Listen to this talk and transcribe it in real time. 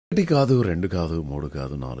1 కాదు, 2 కాదు, 3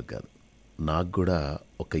 కాదు, 4 కాదు. నాకు కూడా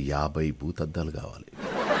ఒక 50 భూతద్దాలు కావాలి.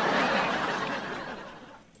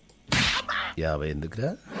 50 ఎందుకురా?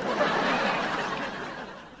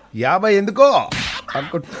 50 ఎందుకో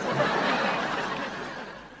అనుకుంటా.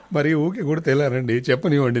 మరి ఊకే కూడా తెలారండి,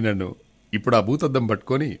 చెప్పనివ్వండి నన్ను. ఇప్పుడు ఆ భూతద్దం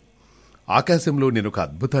పట్టుకొని ఆకాశంలో నేను ఒక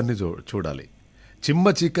అద్భుతాన్ని చూడాలి. చిమ్మ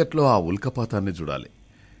చీకట్లో ఆ ఉల్కపాతాన్ని చూడాలి.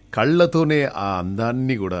 కళ్ళతోనే ఆ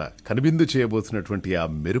అందాన్ని కూడా కనువిందు చేయబోతున్నటువంటి ఆ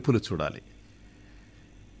మెరుపులు చూడాలి.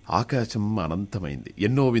 ఆకాశం అనంతమైంది.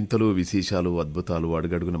 ఎన్నో వింతలు, విశేషాలు, అద్భుతాలు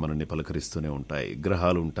అడుగడుగున మనల్ని పలకరిస్తూనే ఉంటాయి.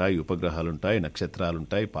 గ్రహాలుంటాయి, ఉపగ్రహాలుంటాయి,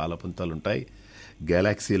 నక్షత్రాలుంటాయి, పాలపుంతలుంటాయి,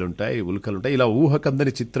 గ్యాలాక్సీలుంటాయి, ఉల్కలుంటాయి. ఇలా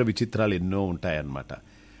ఊహకందని చిత్ర విచిత్రాలు ఎన్నో ఉంటాయన్నమాట.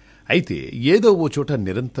 అయితే ఏదో ఓ చోట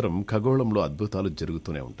నిరంతరం ఖగోళంలో అద్భుతాలు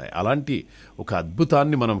జరుగుతూనే ఉంటాయి. అలాంటి ఒక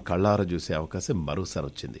అద్భుతాన్ని మనం కళ్ళారా చూసే అవకాశం మరోసారి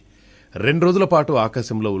వచ్చింది. 2 రోజుల పాటు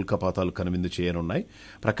ఆకాశంలో ఉల్కపాతాలు కనువిందు చేయనున్నాయి.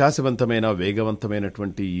 ప్రకాశవంతమైన,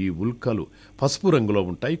 వేగవంతమైనటువంటి ఈ ఉల్కలు పసుపు రంగులో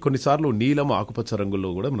ఉంటాయి. కొన్నిసార్లు నీలం, ఆకుపచ్చ రంగుల్లో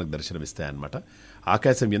కూడా మనకు దర్శనమిస్తాయన్నమాట.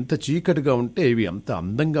 ఆకాశం ఎంత చీకటిగా ఉంటే ఇవి అంత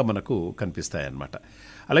అందంగా మనకు కనిపిస్తాయన్నమాట.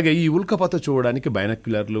 అలాగే ఈ ఉల్కపాత చూడడానికి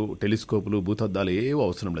బైనాక్యులర్లు, టెలిస్కోపులు, భూతద్దాలు ఏవో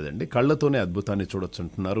అవసరం లేదండి. కళ్ళతోనే అద్భుతాన్ని చూడొచ్చు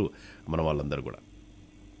అంటున్నారు మన వాళ్ళందరూ కూడా.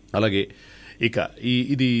 అలాగే ఇక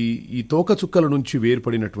ఈ తోకచుక్కల నుంచి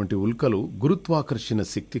వేర్పడినటువంటి ఉల్కలు గురుత్వాకర్షణ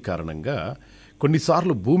శక్తి కారణంగా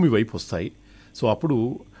కొన్నిసార్లు భూమి వైపు వస్తాయి. సో అప్పుడు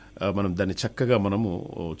మనం దాన్ని చక్కగా మనము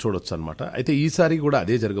చూడొచ్చు అనమాట. అయితే ఈసారి కూడా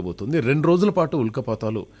అదే జరగబోతుంది. 2 రోజుల పాటు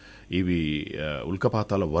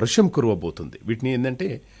ఉల్కపాతాల వర్షం కురవబోతుంది. వీటిని ఏంటంటే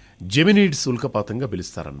జెమినిడ్స్ ఉల్కపాతంగా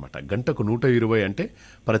పిలుస్తారనమాట. గంటకు 120 అంటే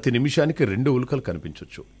ప్రతి నిమిషానికి 2 ఉల్కలు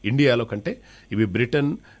కనిపించవచ్చు. ఇండియాలో కంటే ఇవి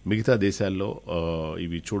బ్రిటన్, మిగతా దేశాల్లో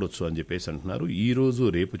ఇవి చూడొచ్చు అని చెప్పేసి అంటున్నారు. ఈరోజు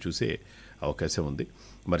రేపు చూసే అవకాశం ఉంది.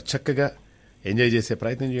 మరి చక్కగా ఎంజాయ్ చేసే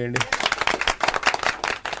ప్రయత్నం చేయండి.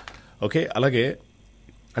 ఓకే. అలాగే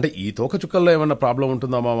అంటే ఈ తోకచుక్కల్లో ఏమన్నా ప్రాబ్లం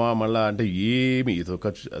ఉంటుందా మామా మళ్ళా అంటే ఏమి ఈ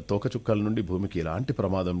తోకచుక్కల నుండి భూమికి ఎలాంటి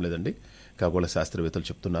ప్రమాదం లేదండి. ఖగోళ శాస్త్రవేత్తలు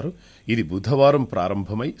చెప్తున్నారు. ఇది బుధవారం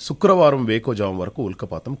ప్రారంభమై శుక్రవారం వేకోజావం వరకు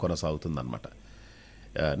ఉల్కపాతం కొనసాగుతుందన్నమాట.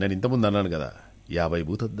 నేను ఇంతకుముందు అన్నాను కదా 50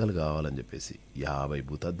 భూతద్దాలు కావాలని చెప్పేసి. 50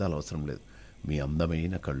 భూతద్దాలు అవసరం లేదు. మీ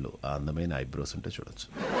అందమైన కళ్ళు, ఆ అందమైన ఐబ్రోస్ ఉంటే చూడొచ్చు.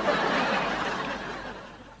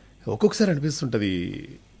 ఒక్కొక్కసారి అనిపిస్తుంటుంది,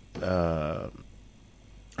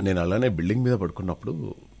 నేను అలానే బిల్డింగ్ మీద పడుకున్నప్పుడు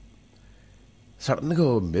సడన్గా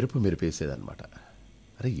మెరుపు మెరిపేసేదన్నమాట.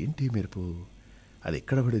 అరే ఏంటి మెరుపు, అది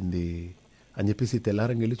ఎక్కడ పడింది అని చెప్పేసి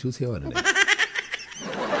తెల్లారంగా వెళ్ళి చూసేవాడిని.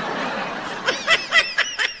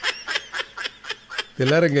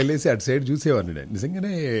 తెల్లారంగా వెళ్ళేసి అటు సైడ్ చూసేవాడిని నేను.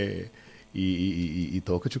 నిజంగానే ఈ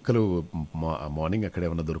తోకచుక్కలు మార్నింగ్ అక్కడ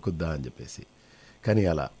ఏమన్నా దొరుకుద్దా అని చెప్పేసి. కానీ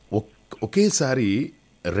అలా ఒకేసారి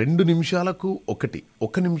 2 నిమిషాలకు ఒకటి,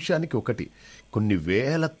 1 నిమిషానికి ఒకటి, కొన్ని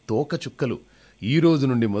వేల తోకచుక్కలు ఈ రోజు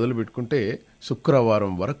నుండి మొదలు పెట్టుకుంటే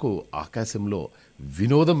శుక్రవారం వరకు ఆకాశంలో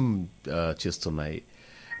వినోదం చేస్తున్నాయి.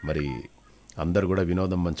 మరి అందరు కూడా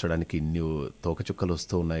వినోదం పంచడానికి ఇన్ని తోకచుక్కలు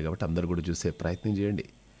వస్తూ ఉన్నాయి కాబట్టి అందరు కూడా చూసే ప్రయత్నం చేయండి.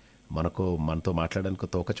 మనతో మాట్లాడడానికి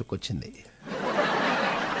తోకచుక్క వచ్చింది.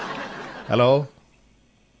 హలో,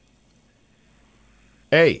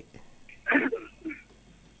 ఏయ్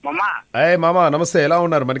మామా, నమస్తే. ఎలా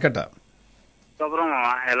ఉన్నారు మణికంఠ?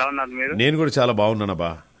 ఎలా ఉన్నారు మీరు? నేను కూడా చాలా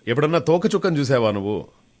బాగున్నానబ్బా. ఎప్పుడన్నా తోకచుక్కను చూసావా నువ్వు?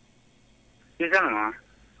 చూసాను.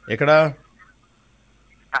 ఎక్కడా?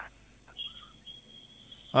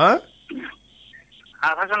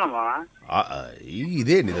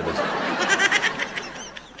 ఇదే నిజమే.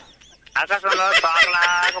 ఆకాశంలో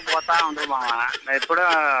తోకలాగా పోతా ఉంటుంది మామ. ఎప్పుడు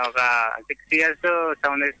ఒక 6 years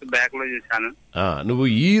 7 years బ్యాక్ లో చూసాను. నువ్వు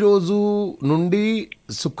ఈ రోజు నుండి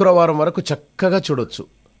శుక్రవారం వరకు చక్కగా చూడొచ్చు.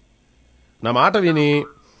 నా మాట విని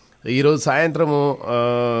ఈరోజు సాయంత్రము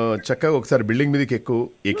చక్కగా ఒకసారి బిల్డింగ్ మీదకి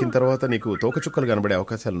ఎక్కిన తర్వాత నీకు తోకచుక్కలు కనబడే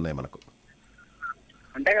అవకాశాలు ఉన్నాయి మనకు.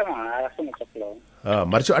 అంటే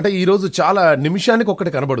అంటే ఈరోజు చాలా నిమిషానికి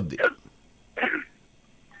ఒకటి కనబడుద్ది.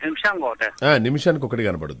 నిమిషానికి ఒకటి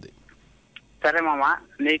కనబడుద్ది. సరే మామ,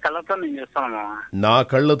 నీ కళ్ళతో నేను చూస్తాను మామ. నా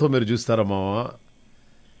కళ్ళతో మీరు చూస్తారా మామ?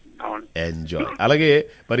 ఎంజాయ్. అలాగే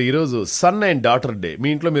మరి ఈరోజు సన్ అండ్ డాటర్ డే. మీ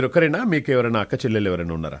ఇంట్లో మీరు ఒక్కరేనా? మీకు ఎవరైనా అక్క చెల్లెలు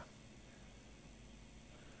ఎవరైనా ఉన్నారా?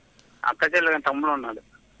 అక్క చెల్లెలు, తమ్ముడు ఉన్నాడు.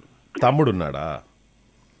 తమ్ముడు ఉన్నాడా?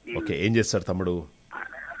 ఓకే. ఏం చేస్తాడు తమ్ముడు?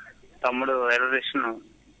 తమ్ముడు ఎలక్ట్రీషియన్.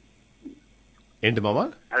 ఏంటి మామ?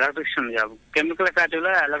 ఎలక్ట్రీషియన్ జాబ్, కెమికల్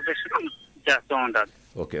ఫ్యాక్టరీలో ఎలక్ట్రీషియన్ చేస్తూ ఉంటాడు.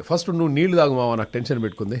 ఓకే. ఫస్ట్ నువ్వు నీళ్లు తాగు మామ, నాకు టెన్షన్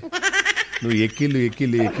పెట్టుకుంది. నువ్వు ఎక్కిళ్ళు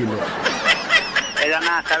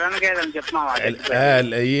ఏదన్నా సడన్గా ఏదైనా చెప్పమా?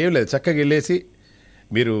 ఏం లేదు, చక్కగా వెళ్ళేసి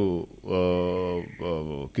మీరు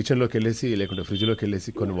కిచెన్లోకి వెళ్ళేసి లేకుంటే ఫ్రిడ్జ్లోకి వెళ్ళేసి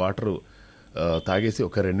కొన్ని వాటరు తాగేసి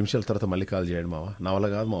ఒక 2 నిమిషాల తర్వాత మళ్ళీ కాల్ చేయండి మామ. నా వల్ల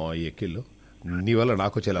కాదు మామ ఈ ఎక్కిళ్ళు, నీ వల్ల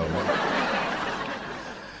నాకు వచ్చేలా ఉన్నా.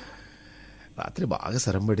 రాత్రి బాగా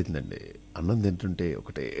శరం పడిందండి. అన్నం తింటుంటే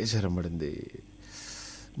ఒకటే శరం పడింది.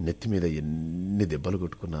 నెత్తి మీద ఎన్ని దెబ్బలు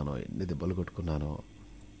కొట్టుకున్నానో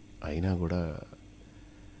అయినా కూడా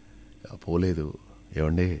పోలేదు.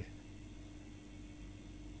 ఏమండి,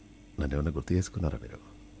 నన్ను ఏమన్నా గుర్తు చేసుకున్నారా మీరు?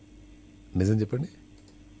 నిజం చెప్పండి.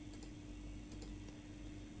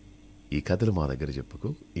 ఈ కథలు మా దగ్గర చెప్పుకో,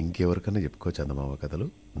 ఇంకెవరికన్నా చెప్పుకో చందమామ కథలు.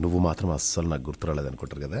 నువ్వు మాత్రం అస్సలు నాకు గుర్తు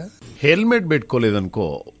రాలేదనుకుంటారు కదా. హెల్మెట్ పెట్టుకోలేదనుకో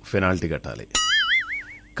పెనాల్టీ కట్టాలి.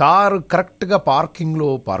 కారు కరెక్ట్గా పార్కింగ్లో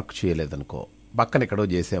పార్క్ చేయలేదనుకో, పక్కన ఎక్కడో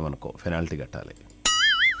చేసామనుకో పెనాల్టీ కట్టాలి.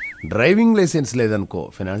 డ్రైవింగ్ లైసెన్స్ లేదనుకో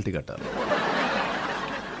పెనాల్టీ కట్టాలి.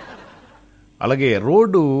 అలాగే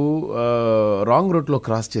రోడ్డు రాంగ్ రూట్లో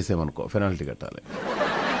క్రాస్ చేసామనుకో పెనాల్టీ కట్టాలి.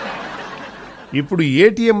 ఇప్పుడు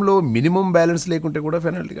ఏటీఎంలో మినిమం బ్యాలెన్స్ లేకుంటే కూడా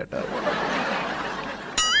పెనాల్టీ కట్టాలి.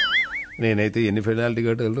 నేనైతే ఎన్ని పెనాల్టీ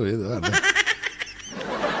కట్టాలో ఏదో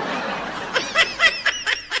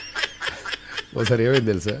ఒకసారి ఏమైంది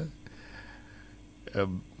తెలుసా,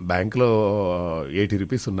 బ్యాంక్లో 80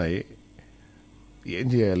 రూపీస్ ఉన్నాయి. ఏం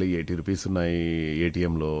చేయాలి, 80 రూపీస్ ఉన్నాయి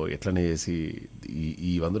ఏటీఎంలో, ఎట్లనే చేసి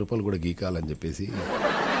ఈ 100 రూపాయలు కూడా గీకాలని చెప్పేసి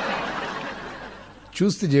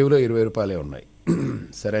చూస్తే జేబులో 20 రూపాయలే ఉన్నాయి.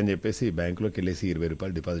 సరే అని చెప్పేసి బ్యాంకులోకి వెళ్ళేసి 20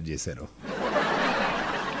 రూపాయలు డిపాజిట్ చేశాను.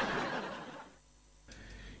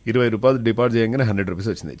 20 రూపాయలు డిపాజిట్ చేయగానే 100 రూపీస్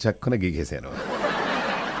వచ్చింది. చక్కున గీకేశాను.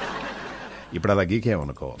 ఇప్పుడు అలా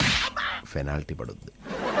గీకేమనుకో పెనాల్టీ పడుద్ది.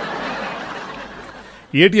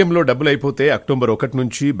 ఏటీఎంలో డబ్బులు అయిపోతే అక్టోబర్ 1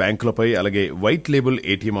 నుంచి బ్యాంకులపై అలాగే వైట్ లేబుల్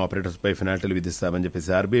ఏటీఎం ఆపరేటర్స్పై పెనాల్టీలు విధిస్తామని చెప్పేసి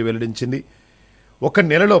ఆర్బీఐ వెల్లడించింది. ఒక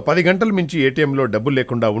నెలలో 10 గంటల మించి ఏటీఎంలో డబ్బులు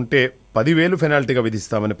లేకుండా ఉంటే 10,000 పెనాల్టీగా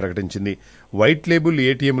విధిస్తామని ప్రకటించింది. వైట్ లేబుల్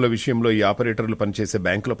ఏటీఎంల విషయంలో ఈ ఆపరేటర్లు పనిచేసే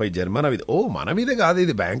బ్యాంకులపై జరిమానా మన మీద కాదు,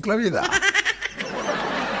 ఇది బ్యాంకుల మీద.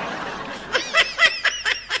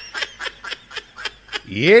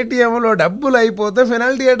 ఏటీఎంలో డబ్బులు అయిపోతే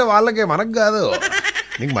పెనాల్టీ అంటే వాళ్ళకే, మనకు కాదు.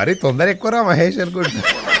 నీకు మరీ తొందర ఎక్కువరా మహేష్ అనుకుంటా.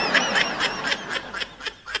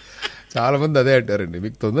 చాలామంది అదే అంటారండి,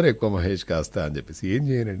 మీకు తొందర ఎక్కువ మహేష్ కాస్త అని చెప్పేసి. ఏం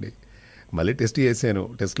చేయనండి, మళ్ళీ టెస్ట్ చేశాను,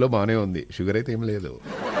 టెస్ట్లో బాగానే ఉంది, షుగర్ అయితే ఏం లేదు.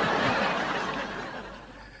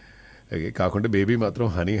 ఓకే, కాకుండా బేబీ మాత్రం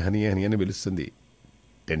హనీ హనీ హనీ అని పిలుస్తుంది.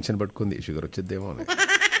 టెన్షన్ పట్టుకుంది, షుగర్ వచ్చేద్దేమో అని.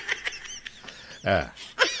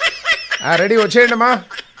 రెడీ, వచ్చేయండి అమ్మా,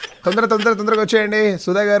 తొందరగా వచ్చేయండి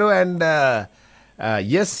సుధా గారు. And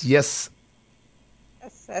yes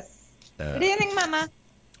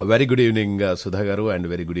very good evening Sudha గారు, and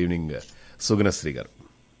very good evening Sugunasri గారు.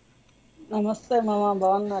 నమస్తే మామ,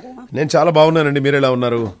 బాగున్నారా? నేను చాలా బాగున్నానండి, మీరు ఎలా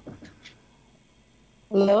ఉన్నారు?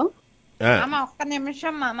 హలో ఒక్క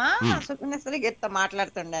నిమిషం మామ, సుగుణశ్రీ గారితో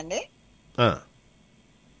మాట్లాడుతుండండి.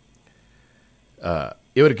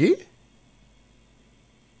 ఎవరికి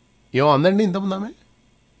ఏమో అందండి ఇంతకుముందు ఆమె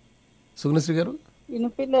సుగుణశ్రీ గారు?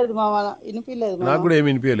 వినిపించలేదు మామ, నాకు కూడా ఏమి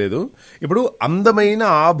వినిపించలేదు. ఇప్పుడు అందమైన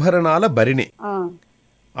ఆభరణాల భరిణి,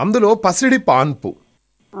 అందులో పసిడి పాన్పు,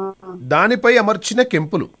 దానిపై అమర్చిన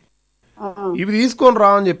కెంపులు, ఇవి తీసుకొని రా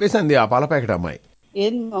అని చెప్పేసి అంది ఆ పాల ప్యాకెట్ అమ్మాయి.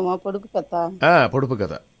 ఏంది మామ, పొడుపు కథ? పొడుపు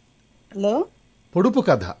కథ. హలో, పొడుపు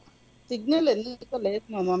కథ. సిగ్నల్ ఎందుకు లేదు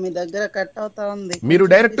మామ, మీ దగ్గర కట్ అవుతా ఉంది. మీరు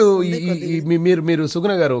డైరెక్ట్ మీరు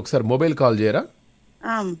సుగుణ గారు ఒకసారి మొబైల్ కాల్ చేయరా?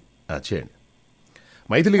 చేయండి.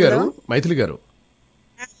 మైథిలి గారు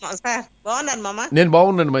నేను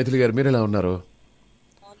బాగున్నాను. మైథిలి గారు మీరు ఎలా ఉన్నారు?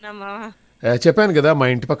 చెప్పాను కదా, మా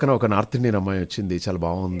ఇంటి పక్కన ఒక నార్త్ ఇండియన్ అమ్మాయి వచ్చింది, చాలా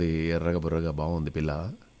బాగుంది, ఎర్రగా బుర్రగా బాగుంది పిల్ల.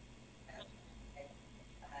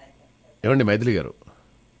 ఏమండి మైథిలి గారు?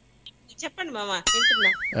 చెప్పండి మామ.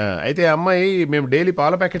 అయితే అమ్మాయి, మేము డైలీ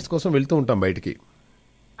పాల ప్యాకెట్స్ కోసం వెళ్తూ ఉంటాం బయటికి.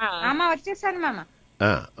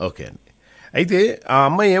 ఓకే అండి. అయితే ఆ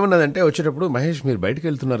అమ్మాయి ఏమన్నదంటే, వచ్చేటప్పుడు మహేష్ మీరు బయటకు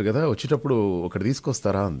వెళ్తున్నారు కదా, వచ్చేటప్పుడు ఒకటి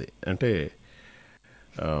తీసుకొస్తారా అంది. అంటే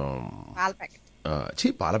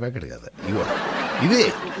పాల ప్యాకెట్ కదా, ఇదే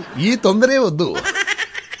ఈ తొందరే వద్దు,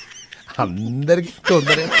 అందరికి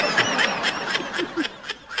తొందరే.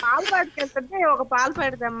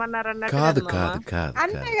 కాదు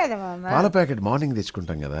పాల ప్యాకెట్ మార్నింగ్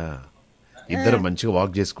తెచ్చుకుంటాం కదా, ఇద్దరు మంచిగా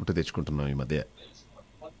వాక్ చేసుకుంటూ తెచ్చుకుంటున్నాం ఈ మధ్య.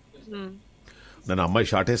 నన్ను అమ్మాయి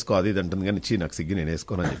షార్ట్ వేసుకో అది ఇది అంటుంది, కానీ నాకు సిగ్గు, నేను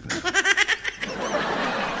వేసుకోనని చెప్పిన.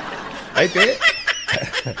 అయితే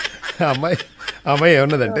అమ్మాయి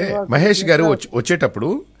ఏమన్నదంటే, మహేష్ గారు వచ్చేటప్పుడు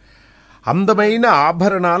అందమైన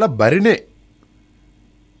ఆభరణాల భరిణే,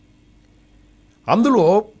 అందులో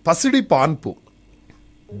పసిడి పాన్పు,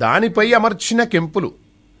 దానిపై అమర్చిన కెంపులు,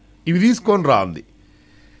 ఇవి తీసుకొని రా అంది.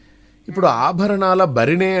 ఇప్పుడు ఆభరణాల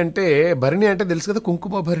భరిణే అంటే తెలుసు కదా,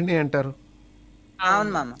 కుంకుమ భరిణే అంటారు.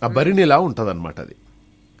 ఆ భరిణిలా ఉంటుంది అనమాట అది.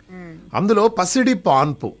 అందులో పసిడి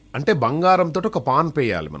పాన్పు అంటే బంగారంతో ఒక పాన్పు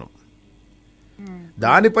వేయాలి మనం,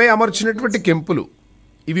 దానిపై అమర్చినటువంటి కెంపులు,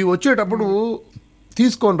 ఇవి వచ్చేటప్పుడు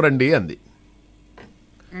తీసుకొని రండి అంది.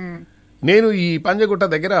 నేను ఈ పంజగుట్ట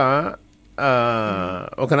దగ్గర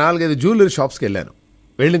ఒక 4-5 జ్యువెలరీ షాప్స్కి వెళ్ళాను.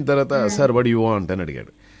 వెళ్ళిన తర్వాత సార్ వడ్ యూ వాంట్ అని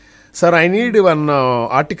అడిగాడు. Sir I need one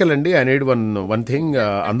article అండి, ఐ నీడ్ వన్ థింగ్,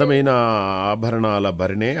 అందమైన ఆభరణాల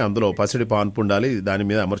భరిణే, అందులో పసిడి పాన్పు ఉండాలి, దాని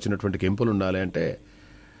మీద అమర్చినటువంటి కెంపులు ఉండాలి అంటే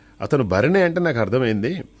అతను భరిణే అంటే నాకు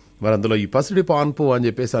అర్థమైంది. మరి అందులో ఈ పసిడి పాన్పు అని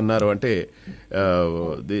చెప్పేసి అన్నారు అంటే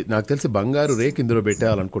నాకు తెలిసి బంగారు రేక్ ఇందులో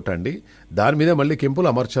పెట్టాలనుకుంటా అండి, దాని మీద మళ్ళీ కెంపులు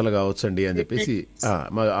అమర్చాలి కావచ్చు అండి అని చెప్పేసి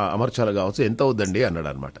అమర్చాలి కావచ్చు, ఎంత అవుద్దండి అన్నాడు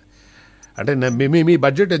అనమాట. అంటే మీ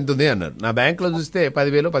బడ్జెట్ ఎంత ఉంది అన్నారు. నా బ్యాంక్లో చూస్తే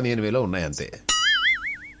 10,000-15,000 ఉన్నాయి అంతే.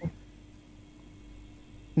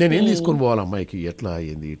 నేనేం తీసుకొని పోవాలి అమ్మాయికి, ఎట్లా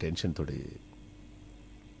అయ్యింది ఈ టెన్షన్ తోటి?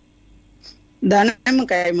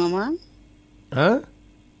 దానిమ్మకాయ మామ.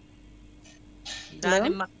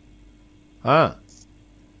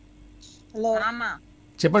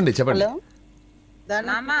 చెప్పండి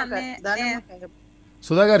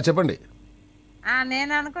సుధా గారు చెప్పండి.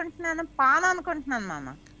 నేను అనుకుంటున్నాను పాన్ అనుకుంటున్నాను మామ.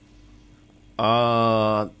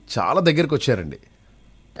 చాలా దగ్గరికి వచ్చారండి.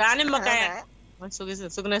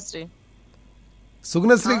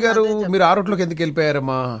 సుగుణశ్రీ గారు మీరు ఆ రూట్లోకి ఎందుకు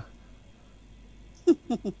వెళ్ళిపోయారమ్మా?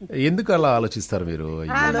 ఎందుకు అలా ఆలోచిస్తారు మీరు?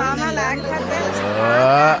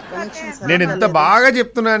 నేను ఇంత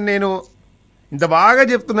బాగా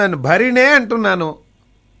చెప్తున్నాను భరిణే అంటున్నాను.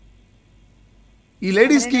 ఈ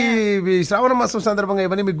లేడీస్ కి శ్రావణ మాసం సందర్భంగా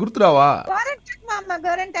ఇవన్నీ మీకు గుర్తురావా?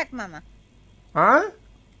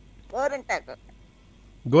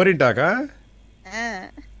 గోరింటాకా?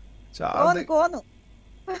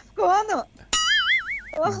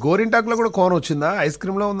 గోరింటాకులో కూడా కోన్ వచ్చిందా? ఐస్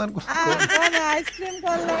క్రీమ్ లో ఉందనుకో.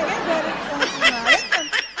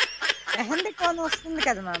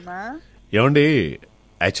 ఏమండి,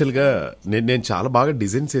 యాక్చువల్గా నేను చాలా బాగా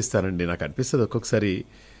డిజైన్స్ వేస్తానండి. నాకు అనిపిస్తుంది ఒక్కొక్కసారి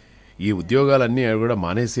ఈ ఉద్యోగాలన్నీ కూడా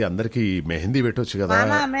మానేసి అందరికి మెహందీ పెట్టవచ్చు కదా.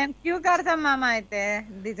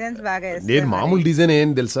 నేను మామూలు డిజైన్ ఏం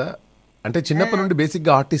తెలుసా అంటే చిన్నప్పటి నుండి బేసిక్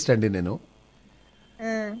గా ఆర్టిస్ట్ అండి నేను.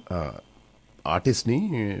 ఆర్టిస్ట్ని.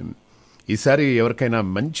 ఈసారి ఎవరికైనా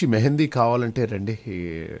మంచి మెహందీ కావాలంటే రండి,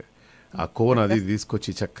 ఆ కోన్ అది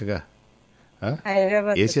తీసుకొచ్చి చక్కగా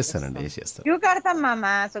వేసేస్తానండి.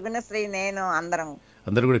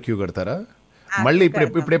 అందరు కూడా క్యూ కడతారా? మళ్ళీ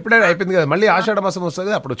ఇప్పుడు ఎప్పుడైనా అయిపోయింది కదా, మళ్ళీ ఆషాఢ మాసం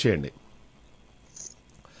వస్తుంది అప్పుడు వచ్చేయండి.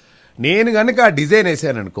 నేను కనుక ఆ డిజైన్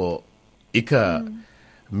వేసాను అనుకో, ఇక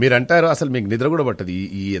మీరంటారు అసలు మీకు నిద్ర కూడా పట్టదు.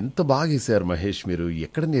 ఈ ఎంత బాగా వేసారు మహేష్, మీరు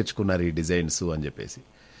ఎక్కడ నేర్చుకున్నారు ఈ డిజైన్స్ అని చెప్పేసి.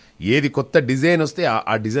 ఏది కొత్త డిజైన్ వస్తే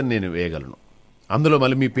ఆ డిజైన్ నేను వేయగలను. అందులో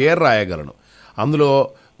మళ్ళీ మీ పేరు రాయగలను. అందులో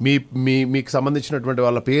మీకు సంబంధించినటువంటి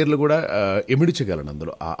వాళ్ళ పేర్లు కూడా ఎమిడించగలను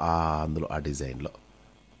అందులో ఆ డిజైన్లో.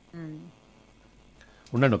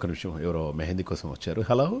 ఉండండి ఒక నిమిషం, ఎవరో మెహందీ కోసం వచ్చారు.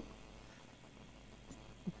 హలో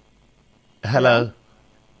హలో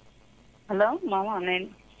హలో మామ, నేను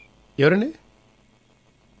ఎవరండి?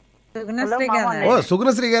 ఓ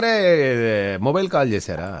సుగుణశ్రీ గారే మొబైల్ కాల్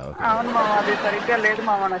చేశారా?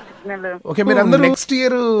 ఓకే, మీరు అందరూ నెక్స్ట్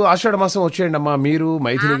ఇయర్ ఆషాఢ మాసం వచ్చేయండి అమ్మా. మీరు,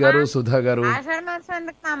 మైథిలి గారు, సుధా గారు.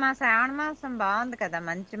 శ్రావణ మాసం బాగుంది కదా,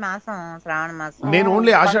 మంచి మాసం శ్రావణ మాసం. నేను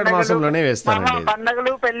ఓన్లీ ఆషాఢ మాసంలోనే వేస్తానండి.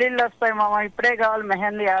 పండుగలు పెళ్లిళ్ళు వస్తాయి మామ, ఇప్పుడే కావాలి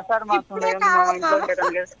మెహందీ. ఆషాఢ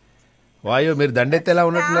మాసంలో వాయో, మీరు దండెత్తేలా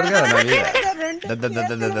ఉన్నట్టున్నారు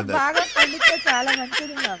కదా.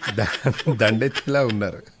 దండెత్తేలా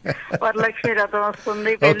ఉన్నారు.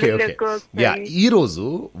 ఓకే ఓకే, యా, ఈ రోజు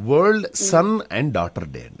world sun and daughter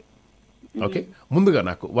day అండి. ఓకే, ముందుగా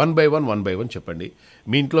నాకు 1 by 1 చెప్పండి.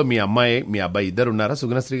 మీ ఇంట్లో మీ అమ్మాయి మీ అబ్బాయి ఇద్దరు ఉన్నారా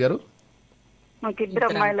సుగుణశ్రీ గారు?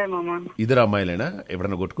 ఇద్దరు అమ్మాయిలేనా?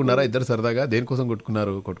 ఎప్పుడన్నా కొట్టుకున్నారా ఇద్దరు సరదాగా? దేనికోసం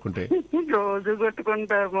కొట్టుకున్నారు? కొట్టుకుంటే రోజు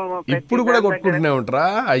కొట్టుకుంటారు. ఇప్పుడు కూడా కొట్టుకుంటూనే ఉంటారా?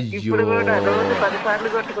 అయ్యో,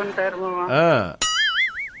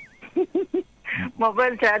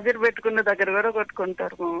 మొబైల్ ఛార్జర్ పెట్టుకున్న దగ్గర కూడా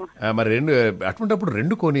కొట్టుకుంటారు. మరి అటువంటిప్పుడు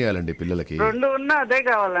 2 కొనియాలండి పిల్లలకి. 2 ఉన్నా అదే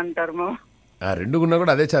కావాలంటారు. 2 ఉన్నా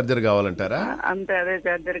కూడా అదే ఛార్జర్ కావాలంటారా? అంతే, అదే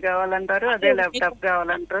ఛార్జర్ కావాలంటారు, అదే ల్యాప్టాప్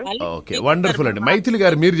కావాలంటారు. ఓకే, వండర్ఫుల్ అండి. మైథిలి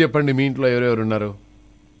గారు మీరు చెప్పండి, మీ ఇంట్లో ఎవరెవరు ఉన్నారు?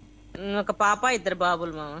 ఒక పాప 2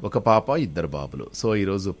 బాబులు మామ. ఒక పాప 2 బాబులు. సో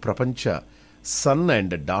ఈరోజు ప్రపంచ sun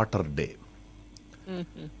and daughter day.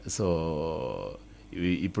 So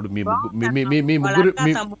ఇప్పుడు మీ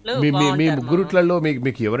ముగ్గురుట్లలో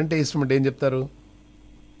మీకు ఎవరంటే ఇష్టం అంటే ఏం చెప్తారు?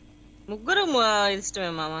 ముగ్గురు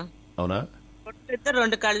ఇష్టమే మామ. అవునా?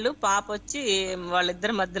 2 కళ్ళు, పాప వచ్చి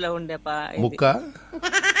వాళ్ళిద్దరి మధ్యలో ఉండే ముక్క.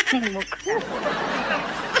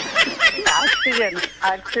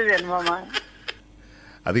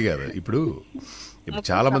 అది కాదు, ఇప్పుడు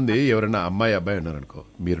చాలా మంది ఎవరైనా అమ్మాయి అబ్బాయి ఉన్నారు అనుకో,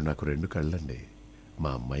 మీరు నాకు 2 కళ్ళండి,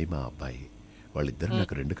 మా అమ్మాయి మా అబ్బాయి వాళ్ళిద్దరు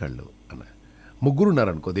నాకు 2 కళ్ళు అన్న. ముగ్గురు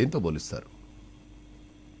ఉన్నారనుకో, దేంతో పోలిస్తారు?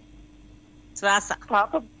 శ్వాస.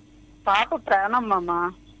 పాప ప్రాణం మామ.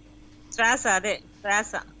 శ్వాస, అదే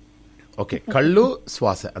శ్వాస. ఓకే, కళ్ళు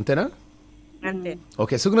శ్వాస అంతేనా? అంతే.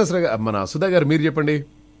 ఓకే, మన సుధా గారు మీరు చెప్పండి.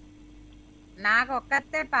 నాకు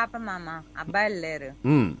ఒక్కతే పాప మామ, అబ్బాయిలు లేరు.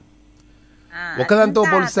 ఒకదాంతో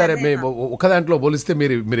పోలిస్తారే, ఒక దాంట్లో పోలిస్తే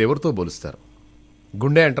మీరు ఎవరితో పోలుస్తారు?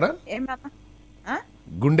 గుండె అంటారా? ఏం మామ?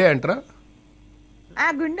 గుండె అంటారా?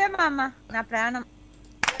 గుండె మామ, నా ప్రాణం.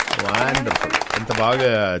 వండర్ఫుల్, ఎంత బాగా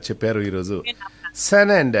చెప్పారు ఈరోజు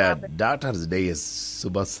సన్ అండ్ డాటర్స్ డే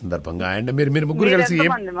శుభ సందర్భంగా. అండ్ మీరు ముగ్గురు కలిసి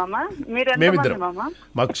మేమిద్దరం,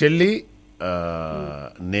 మాకు చెల్లి,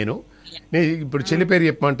 నేను ఇప్పుడు చెల్లి పేరు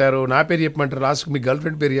చెప్పమంటారు, నా పేరు చెప్పమంటారు, లాస్ట్ మీ గర్ల్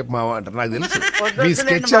ఫ్రెండ్ పేరు చెప్పమావా అంటారు. నాకు తెలుసు, మీ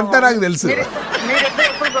స్కెచ్ అంతా నాకు తెలుసు.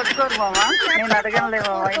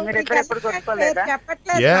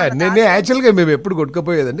 నేనే యాక్చువల్ గా మేము ఎప్పుడు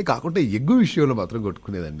కొట్టుకపోయేదండి, కాకుంటే ఎగ్గు విషయంలో మాత్రం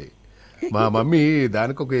కొట్టుకునేదండి. మా మమ్మీ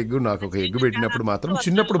దానికి ఒక ఎగ్గు నాకు ఒక ఎగ్గు పెట్టినప్పుడు మాత్రం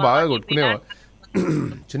చిన్నప్పుడు బాగా కొట్టుకునేవా.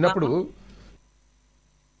 చిన్నప్పుడు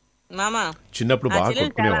బాగా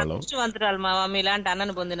కొట్టుకునేవాళ్ళం. ఇలాంటి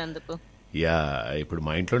అన్నను పొందినందుకు. యా, ఇప్పుడు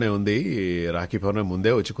మా ఇంట్లోనే ఉంది. రాఖీ పౌర్ణమి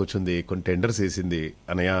ముందే వచ్చి కూర్చుంది, కొన్ని టెండర్స్ వేసింది.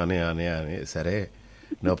 అనయా అనయా అనయా అని. సరే,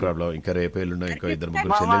 నో ప్రాబ్లం. ఇంకా రేపు ఎల్లుండో ఇంకో 2-3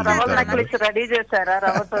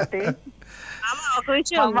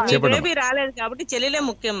 చెల్లెలు చెప్పండి. బేబీ రాలేదు కాబట్టి చెల్లెలే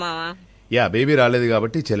ముఖ్యం మావా. యా, బేబీ రాలేదు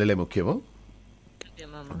కాబట్టి చెల్లెలే ముఖ్యము.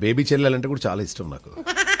 బేబీ చెల్లెలంటే కూడా చాలా ఇష్టం నాకు.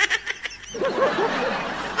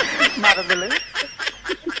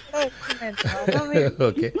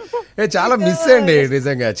 ఓకే, చాలా మిస్ అండి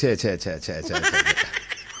నిజంగా.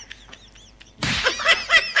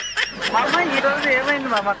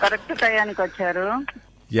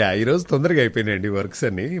 యా, ఈ రోజు తొందరగా అయిపోయినాయండి వర్క్స్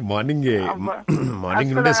అన్ని. మార్నింగ్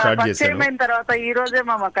నుండే స్టార్ట్ చేశాను.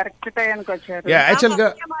 యాక్చువల్ గా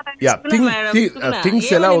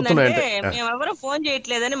థింగ్స్ ఎలా అవుతున్నాయంటే, ఎవరు ఫోన్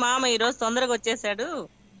చేయట్లేదని మామ ఈ రోజు తొందరగా వచ్చేసాడు.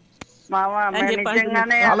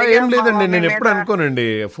 అలా ఏం లేదండి, నేను ఎప్పుడు అనుకోనండి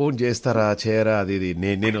ఫోన్ చేస్తారా చేయరా అది ఇది.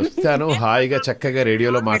 నేను వస్తాను, హాయిగా చక్కగా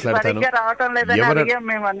రేడియోలో మాట్లాడతాను.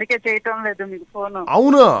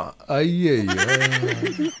 అవునా? అయ్యయ్యో,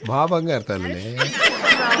 మా బంగారు తల్లి.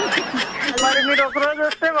 మీరు ఒక రోజు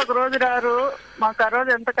వస్తే ఒక రోజు రారు, మాకు ఆ రోజు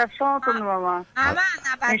ఎంత కష్టం అవుతుంది మామా.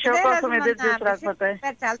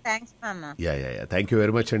 థ్యాంక్ యూ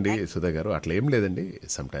వెరీ మచ్ అండి సుధా గారు. అట్లా ఏం లేదండి,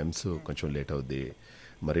 సమ్ టైమ్స్ కొంచెం లేట్ అవుద్ది.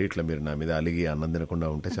 మరి ఇట్లా మీరు నా మీద అలిగి అన్నం తినకుండా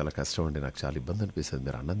ఉంటే చాలా కష్టం అండి, నాకు చాలా ఇబ్బంది అనిపిస్తుంది.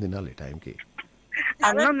 మీరు అన్నం తినాలి టైంకి.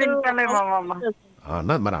 మరి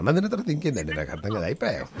అన్నం తిన్న తర్వాత ఇంకేందండి, నాకు అర్థం కదా.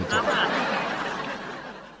 అయిపోయా.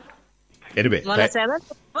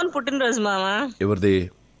 పుట్టినరోజు మామా. ఎవరిది?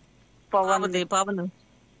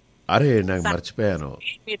 అరే, నాకు మర్చిపోయాను.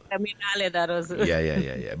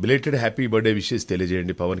 బిలేటెడ్ హ్యాపీ బర్త్డే విషెస్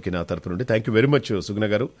తెలియజేయండి పవన్ కి నా తరపు నుండి. థ్యాంక్ యూ వెరీ మచ్ సుగుణ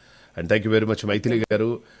గారు, and thank you very much Maithili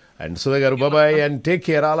గారు అండ్ సుధా గారు. Bye and take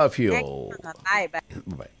care all of you.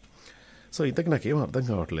 Bye. So ఇంతకు నాకేం అర్థం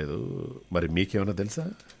కావట్లేదు, మరి మీకేమన్నా తెలుసా?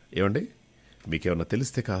 ఏమండి, మీకేమన్నా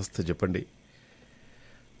తెలిస్తే కాస్త చెప్పండి.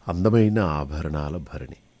 అందమైన ఆభరణాల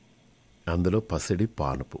భరణి, అందులో పసిడి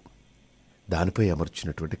పానుపు, దానిపై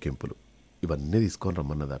అమర్చినటువంటి కెంపులు, ఇవన్నీ తీసుకొని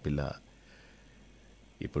రమ్మన్నది ఆ పిల్ల.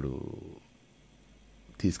 ఇప్పుడు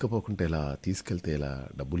తీసుకుపోకుంటే ఎలా, తీసుకెళ్తే ఎలా?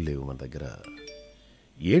 డబ్బులు లేవు మన దగ్గర.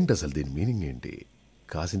 ఏంటి అసలు దీని మీనింగ్ ఏంటి?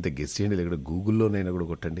 కాసింత గెస్ట్ చేయండి, లేకపోతే గూగుల్లోనైనా కూడా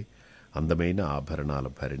కొట్టండి. అందమైన ఆభరణాల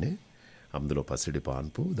భరిణి, అందులో పసిడి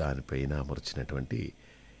పాన్పు, దానిపైన అమర్చినటువంటి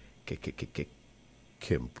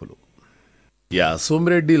కెంపులు. యా,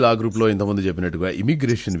 సోమిరెడ్డి లా గ్రూప్లో ఇంతకుముందు చెప్పినట్టుగా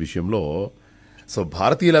ఇమిగ్రేషన్ విషయంలో సో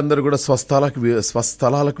భారతీయులందరూ కూడా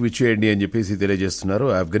స్వస్థలాలకు విచ్చేయండి అని చెప్పేసి తెలియజేస్తున్నారు.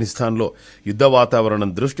 ఆఫ్ఘనిస్తాన్లో యుద్ధ వాతావరణం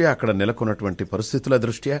దృష్ట్యా, అక్కడ నెలకొన్నటువంటి పరిస్థితుల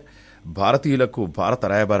దృష్ట్యా భారతీయులకు భారత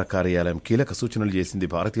రాయబార కార్యాలయం కీలక సూచనలు చేసింది.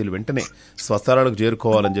 భారతీయులు వెంటనే స్వస్థలాలకు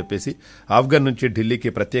చేరుకోవాలని చెప్పేసి ఆఫ్ఘన్ నుంచి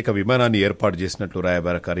ఢిల్లీకి ప్రత్యేక విమానాన్ని ఏర్పాటు చేసినట్లు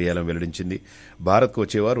రాయబార కార్యాలయం వెల్లడించింది. భారత్కు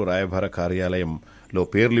వచ్చేవారు రాయబార కార్యాలయంలో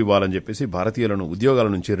పేర్లు ఇవ్వాలని చెప్పేసి, భారతీయులను ఉద్యోగాల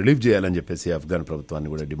నుంచి రిలీవ్ చేయాలని చెప్పేసి ఆఫ్ఘన్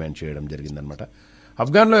ప్రభుత్వాన్ని కూడా డిమాండ్ చేయడం జరిగిందనమాట.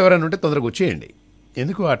 ఆఫ్ఘన్లో ఎవరైనా ఉంటే తొందరగా వచ్చేయండి.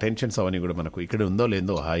 ఎందుకు ఆ టెన్షన్స్ అవన్నీ కూడా మనకు ఇక్కడ ఉందో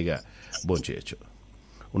లేదో హాయిగా భోంచేయచ్చు,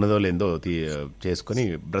 ఉన్నదో లేదో చేసుకొని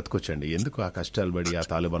బ్రతకొచ్చండి. ఎందుకు ఆ కష్టాలు పడి ఆ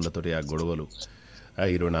తాలిబాన్లతోటి ఆ గొడవలు, ఆ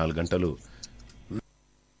 24 గంటలు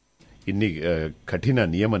ఇన్ని కఠిన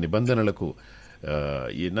నియమ నిబంధనలకు?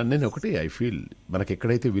 నేను ఒకటి ఐ ఫీల్, మనకి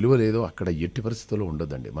ఎక్కడైతే విలువ లేదో అక్కడ ఎట్టి పరిస్థితుల్లో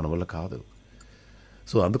ఉండొద్దండి, మన వల్ల కాదు.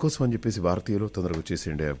 సో అందుకోసం అని చెప్పేసి భారతీయులు తొందరగా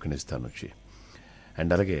వచ్చేసేయండి ఆఫ్ఘనిస్తాన్ నుంచి.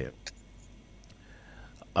 అండ్ అలాగే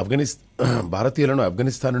భారతీయులను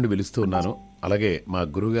ఆఫ్ఘనిస్తాన్ నుండి పిలుస్తూ ఉన్నాను. అలాగే మా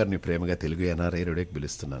గురుగారిని ప్రేమగా తెలుగు NRI రేడియోకి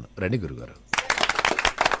పిలుస్తున్నాను. రండి గురుగారు.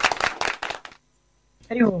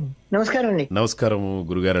 నమస్కారం అండి. నమస్కారం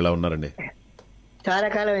గురుగారు, ఎలా ఉన్నారండి? చాలా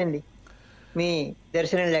కాలం అయింది మీ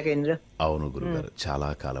దర్శనం లేక ఇందులో. అవును గురుగారు, చాలా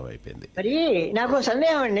కాలం అయిపోయింది. మరి నాకు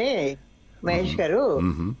సందేహం అండి మహేష్ గారు,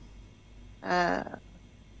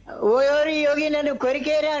 ఓయోరి యోగి నన్ను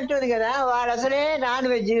కొరికేరే అంటుంది కదా, వాడు అసలే నాన్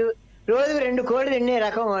వెజ్, రోజుకు 2 కోళ్ళు తినే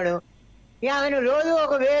రకం వాడు. ఇక ఆమెను రోజు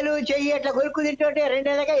 1,000 చెయ్యి అట్లా కొరుకు తింటుంటే 2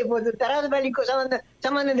 నెలలకే అయిపోతుంది. తర్వాత మళ్ళీ ఇంకో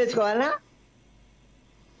సంబంధం తెచ్చుకోవాలనా?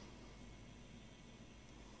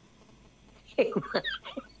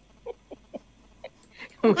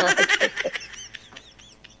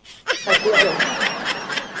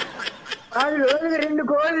 వాడు రోజుకు 2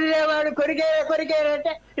 కోళ్ళు తినేవాడు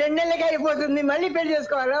కొరికేరంటే 2 నెలలకే అయిపోతుంది. మళ్ళీ పెళ్లి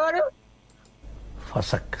చేసుకోవాలా వాడు?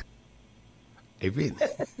 ఫసక్ అయిపోయింది.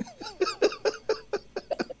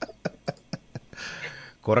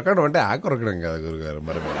 కొరకడం అంటే ఆ కొరకడం కాదు గురుగారు.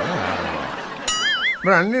 మరి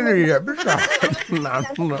అన్ని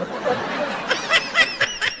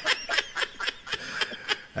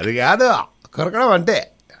అది కాదు కొరకడం అంటే.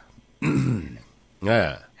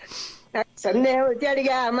 సందేహం వచ్చి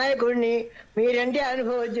అడిగా అమాయకుడిని, మీరంటే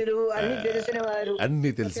అనుభవజ్ఞులు, అన్ని తెలిసిన వారు,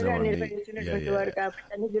 నిర్వహించినటువంటి వారు కాబట్టి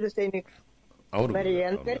అన్ని తెలుస్తాయి మీకు. మరి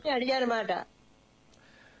అందరినీ అడిగానమాట.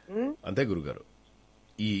 అంతే గురుగారు.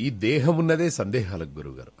 ఈ దేహం ఉన్నదే సందేహాలకు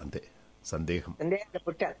గురుగారు. అంతే సందేహాలు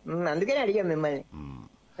పుట్ట. అందుకనే అడిగాం మిమ్మల్ని.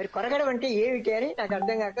 మరి కొరగడం అంటే ఏమిటి అని నాకు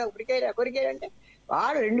అర్థం కాక కొరికేరంటే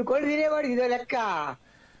వాడు 2 కోళ్ళు తినేవాడు ఇదో లెక్క.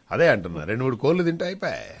 అదే అంటున్నా, 2-3 కోళ్ళు తింటే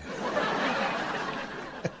అయిపోయి.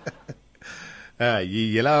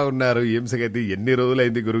 ఎలా ఉన్నారు? ఏం సంగతి? ఎన్ని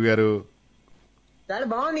రోజులైంది గురుగారు? చాలా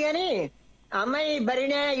బాగుంది. కానీ అమ్మాయి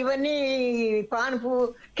బరిన ఇవన్నీ పాన్పు,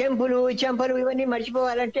 కెంపులు, చెంపలు ఇవన్నీ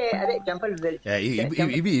మర్చిపోవాలంటే అదే చెంపలు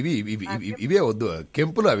ఇవే వద్దు,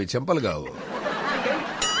 కెంపులు అవి చెంపలు కావు.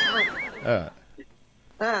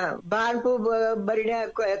 బాన్పు, బరిన,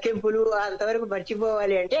 కెంపులు అంతవరకు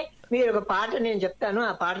మర్చిపోవాలి అంటే మీరు ఒక పాట నేను చెప్తాను,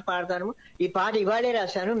 ఆ పాట పాడతాను. ఈ పాట ఇవాళే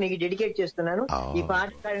రాశాను, మీకు డెడికేట్ చేస్తున్నాను. ఈ పాట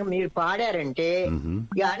మీరు పాడారంటే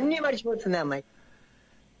ఇక అన్ని మర్చిపోతుంది అమ్మాయి.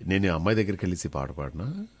 నేను అమ్మాయి దగ్గరికి వెళ్ళి పాట పాడినా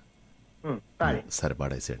సరే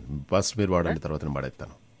పాడేసేయండి. ఫస్ట్ మీరు పాడండి, తర్వాత నేను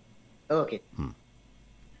పాడేస్తాను. ఓకే.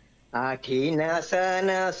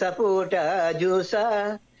 సపోట జ్యూసా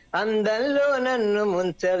అందంలో నన్ను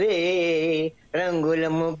ముంచవే, రంగుల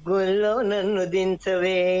ముగ్గుల్లో నన్ను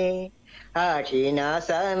దించవే.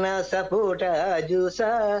 సపోట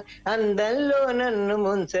జ్యూసా అందంలో నన్ను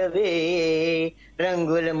ముంచవే,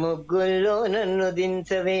 రంగుల ముగ్గుల్లో నన్ను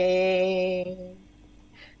దించవే.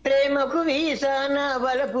 ప్రేమకు వీసా నా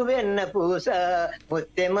వలపు వెన్న పూస,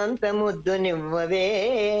 ముత్తెమంత ముద్దు నివ్వవే,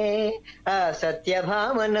 ఆ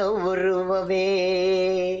సత్యభామ నవ్వు రువ్వవే.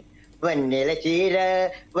 వన్నెల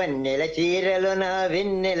చీరలో నా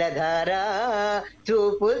వెన్నెల ధార,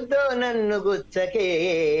 చూపులతో నన్ను గుచ్చకే,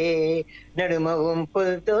 నడుమ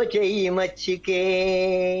ఉంపులతో చెయ్యి మచ్చికే.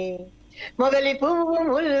 మొగలి పువ్వు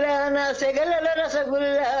ముల్ల నా సెగల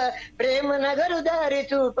రసగుల్ల, ప్రేమ నగరు దారి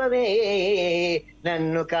చూపవే,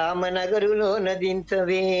 నన్ను కామ నగరులోన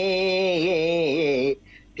దించవే.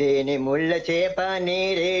 తేనె ముళ్ళ చేప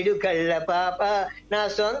నేరేడు కళ్ళ పాప, నా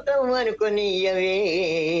సొంతం అనుకునియవే.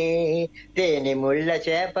 తేనె ముళ్ళ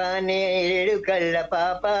చేప నేరేడు కళ్ళ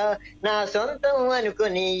పాప, నా సొంతం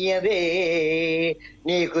అనుకునియవే,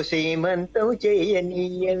 నీకు సీమంతం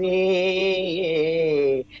చేయనీయవే.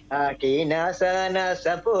 నా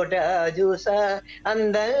సపోట జ్యూసా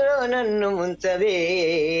అందంలో నన్ను ముంచవే,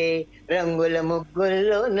 రంగుల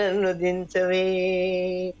ముగ్గుల్లో నన్ను దించవే,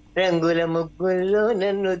 రంగుల ముగ్గుల్లో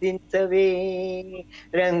నన్ను దించవే,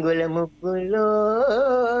 రంగుల ముగ్గుల్లో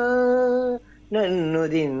నన్ను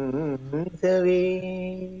దించవే.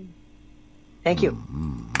 Thank you.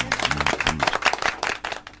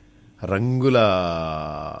 రంగుల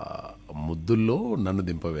ముద్దుల్లో నన్ను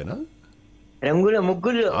దింపవేనా? రంగుల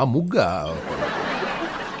ముగ్గుల్లో. ఆ ముగ్గా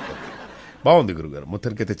బాగుంది గురుగారు.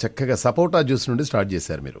 మొత్తానికైతే చక్కగా సపోటా జ్యూస్ నుండి స్టార్ట్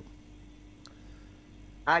చేశారు మీరు.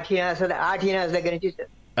 ఆఠీనాస్ దగ్గర నుంచి.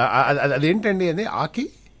 అదేంటండి అది?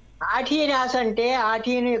 ఆఠీనాస్ అంటే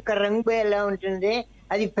ఆఠీను యొక్క రంగు ఎలా ఉంటుంది,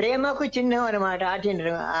 అది ప్రేమకు చిహ్నం అనమాట.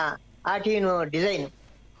 ఆఠీను డిజైన్.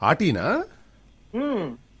 ఆటీనా?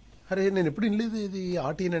 అరే నేను ఎప్పుడు వినలేదు ఇది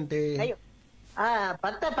ఆటీన్ అంటే.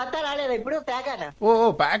 పత్త రాలేదా ఇప్పుడు? ప్యాకెట్. ఓ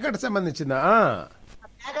ప్యాకెట్ సంబంధించిందా?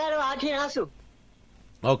 ప్యాకెట్ ఆఠీనాసు.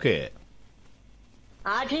 ఓకే.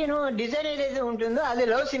 ఆఠీను డిజైన్ ఏదైతే ఉంటుందో అది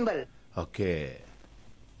లవ్ సింబల్. ఓకే.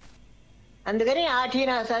 అందుకని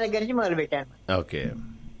ఆఠీనాస దగ్గర నుంచి మొదలు పెట్టాను. ఓకే,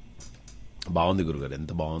 బాగుంది గురుగారు,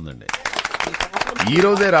 ఎంత బాగుందండి. ఈ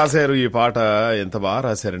రోజే రాశారు ఈ పాట, ఎంత బాగా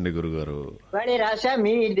రాశారండి గురుగారు. వాడే రాశా,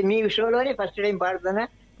 మీ షోలోనే ఫస్ట్ టైం పాడుతున్నా,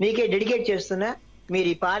 మీకే డెడికేట్ చేస్తున్నా. మీరు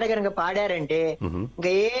ఈ పాట కనుక పాడారంటే ఇంకా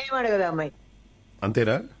ఏం అడగదు అమ్మాయి.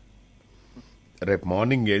 అంతేనా? రేపు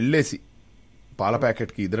మార్నింగ్ వెళ్ళేసి పాల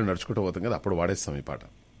ప్యాకెట్ కి ఇద్దరు నడుచుకుంటూ పోతాం కదా, అప్పుడు వాడేస్తాం ఈ పాట.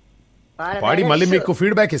 పాడి మళ్ళీ మీకు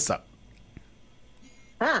ఫీడ్బ్యాక్ ఇస్తా.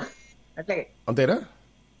 అట్లాగే. అంతేనా?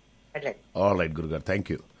 అట్లా. ఆల్ రైట్ గురుగారు, థ్యాంక్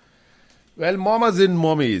యూ. వెల్, మామాజ్ ఇన్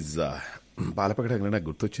మోమీజ్ పాల ప్యాకెట్ అనగానే నాకు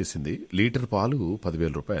గుర్తొచ్చేసింది. లీటర్ పాలు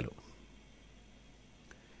 10,000 రూపాయలు.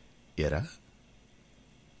 ఎరా,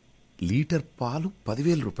 లీటర్ పాలు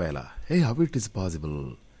 10,000 రూపాయలా? హే, హౌ ఇట్ ఈస్ పాసిబుల్?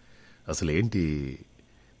 అసలు ఏంటి,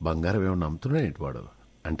 బంగారం ఏమన్నా అమ్ముతున్నాడు వాడు?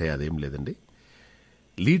 అంటే అదేం లేదండి.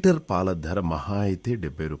 లీటర్ పాల ధర మహా అయితే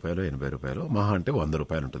 70 రూపాయలు 80 రూపాయలు, మహా అంటే 100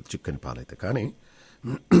 రూపాయలు ఉంటుంది చిక్కని పాలైతే. కానీ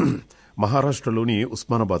మహారాష్ట్రలోని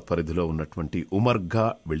ఉస్మానాబాద్ పరిధిలో ఉన్నటువంటి ఉమర్గా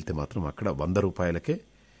వెళ్తే మాత్రం అక్కడ 100 రూపాయలకే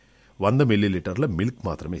 100 మిల్లీలీటర్ల మిల్క్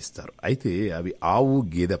మాత్రమే ఇస్తారు. అయితే అవి ఆవు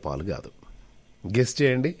గేదె పాలు కాదు. గెస్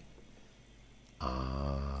చేయండి.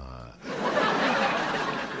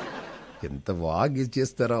 ఎంత బాగా గెస్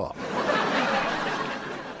చేస్తారో.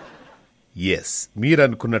 ఎస్, మీరు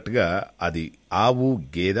అనుకున్నట్టుగా అది ఆవు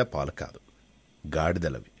గేదె పాలు కాదు,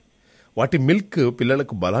 గాడిదలవి. వాటి మిల్క్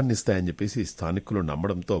పిల్లలకు బలాన్ని ఇస్తాయని చెప్పేసి స్థానికులు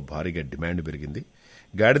నమ్మడంతో భారీగా డిమాండ్ పెరిగింది.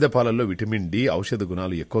 గాడిద పాలల్లో విటమిన్ డి ఔషధ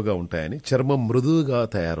గుణాలు ఎక్కువగా ఉంటాయని, చర్మం మృదువుగా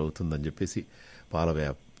తయారవుతుందని చెప్పేసి పాల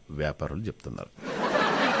వ్యాపారులు చెప్తున్నారు.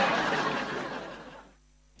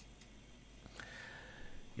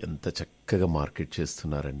 ఎంత చక్కగా మార్కెట్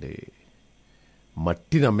చేస్తున్నారండి.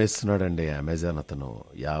 మట్టిని అమ్మేస్తున్నాడండి అమెజాన్ అతను.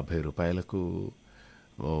 50 రూపాయలకు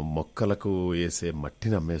మొక్కలకు వేసే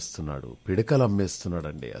మట్టిని అమ్మేస్తున్నాడు, పిడకలు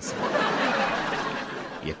అమ్మేస్తున్నాడండి. అసలు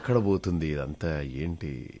ఎక్కడ పోతుంది ఇదంతా?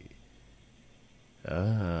 ఏంటి,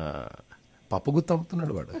 పప్పుగుత్త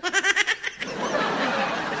అమ్ముతున్నాడు వాడు.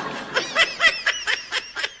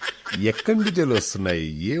 ఎక్కడి నుంచి వస్తున్నాయి,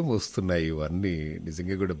 ఏం వస్తున్నాయి ఇవన్నీ?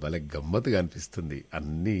 నిజంగా కూడా భలే గమ్మత్తుగా అనిపిస్తుంది.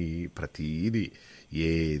 అన్నీ ప్రతీది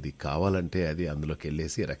ఏది కావాలంటే అది అందులోకి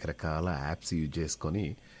వెళ్ళేసి రకరకాల యాప్స్ యూజ్ చేసుకొని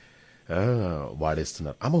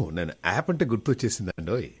వాడేస్తున్నారు. అమ్మో, నేను యాప్ అంటే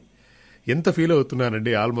గుర్తొచ్చేసిందండి. ఎంత ఫీల్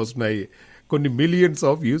అవుతున్నానండి. ఆల్మోస్ట్ కొన్ని మిలియన్స్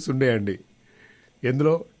ఆఫ్ వ్యూస్ ఉండేయండి.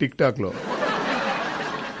 ఎందులో? టిక్ టాక్లో.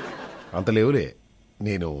 అంత లేవులే,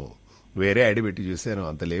 నేను వేరే ఐడి పెట్టి చూసాను,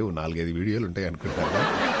 అంత లేవు. 4-5 వీడియోలు ఉంటాయి అనుకుంటాను.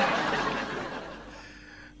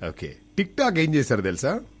 ఓకే, టిక్ టాక్ ఏం చేశారు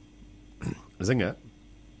తెలుసా? నిజంగా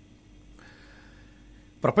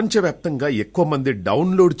ప్రపంచవ్యాప్తంగా ఎక్కువ మంది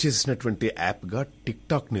డౌన్లోడ్ చేసినటువంటి యాప్గా టిక్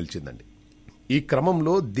టాక్ నిలిచిందండి. ఈ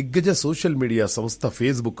క్రమంలో దిగ్గజ సోషల్ మీడియా సంస్థ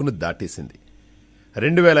ఫేస్బుక్ను దాటేసింది.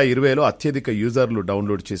 2020లో అత్యధిక యూజర్లు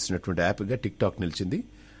డౌన్లోడ్ చేసినటువంటి యాప్గా టిక్ టాక్ నిలిచింది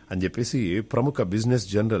అని చెప్పేసి ప్రముఖ business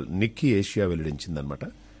journal Nikki Asia వెల్లడించిందనమాట.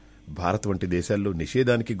 Bharat వంటి దేశాల్లో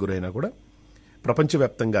నిషేధానికి గురైనా కూడా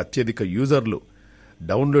ప్రపంచవ్యాప్తంగా అత్యధిక యూజర్లు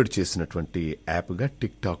డౌన్లోడ్ చేసినటువంటి యాప్గా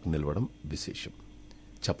టిక్ టాక్ నిలవడం విశేషం.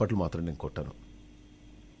 చప్పట్లు మాత్రం నేను కొట్టాను.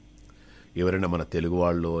 ఎవరైనా మన తెలుగు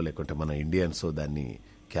వాళ్ళు లేకుంటే మన ఇండియన్స్ దాన్ని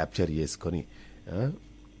క్యాప్చర్ చేసుకొని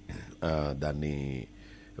దాన్ని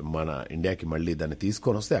మన ఇండియాకి మళ్ళీ దాన్ని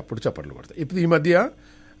తీసుకొని వస్తే అప్పుడు చప్పట్లు కొడతాయి. ఇప్పుడు ఈ మధ్య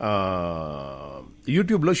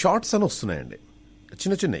యూట్యూబ్లో షార్ట్స్ అని వస్తున్నాయండి,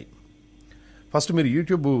 చిన్న చిన్నవి. ఫస్ట్ మీరు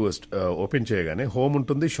యూట్యూబ్ ఓపెన్ చేయగానే హోమ్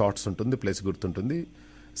ఉంటుంది, షార్ట్స్ ఉంటుంది, ప్లస్ గుర్తుంటుంది,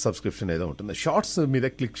 సబ్స్క్రిప్షన్ ఏదో ఉంటుంది. షార్ట్స్ మీద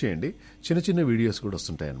క్లిక్ చేయండి, చిన్న చిన్న వీడియోస్ కూడా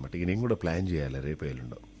వస్తుంటాయి అనమాట. ఇక నేను కూడా ప్లాన్ చేయాలి, రేపు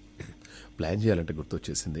ఎల్లుండో ప్లాన్ చేయాలంటే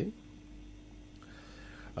గుర్తొచ్చేసింది.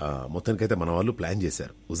 మొత్తానికైతే మన వాళ్ళు ప్లాన్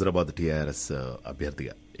చేశారు హుజరాబాద్ టీఆర్ఎస్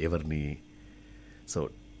అభ్యర్థిగా ఎవరిని. సో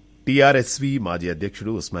టీఆర్ఎస్వి మాజీ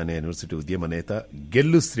అధ్యక్షుడు, ఉస్మానియా యూనివర్సిటీ ఉద్యమ నేత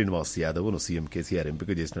గెల్లు శ్రీనివాస్ యాదవ్ను సీఎం కేసీఆర్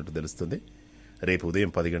ఎంపిక చేసినట్టు తెలుస్తుంది. రేపు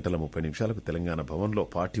ఉదయం 10:30 తెలంగాణ భవన్లో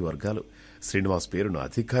పార్టీ వర్గాలు శ్రీనివాస్ పేరును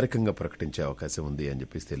అధికారికంగా ప్రకటించే అవకాశం ఉంది అని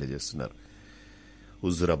చెప్పేసి తెలియజేస్తున్నారు.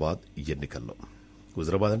 హుజరాబాద్ ఎన్నికల్లో,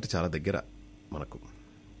 హుజరాబాద్ అంటే చాలా దగ్గర మనకు.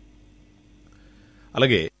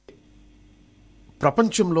 అలాగే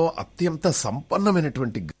ప్రపంచంలో అత్యంత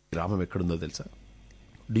సంపన్నమైనటువంటి గ్రామం ఎక్కడుందో తెలుసా?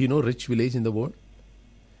 Do you know rich village in the world?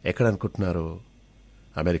 ఎక్కడ అనుకుంటున్నారు?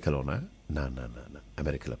 అమెరికాలోనా? నా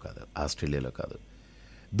అమెరికాలో కాదు, ఆస్ట్రేలియాలో కాదు,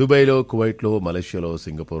 దుబాయ్లో, కువైట్లో, మలేషియాలో,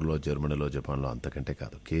 సింగపూర్లో, జర్మనీలో, జపాన్లో, అంతకంటే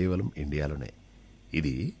కాదు, కేవలం ఇండియాలోనే.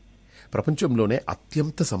 ఇది ప్రపంచంలోనే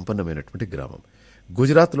అత్యంత సంపన్నమైనటువంటి గ్రామం.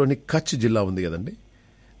 గుజరాత్లోని కచ్ జిల్లా ఉంది కదండి,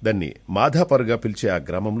 దాన్ని మాధాపర్గా పిలిచే ఆ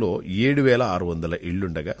గ్రామంలో 7,600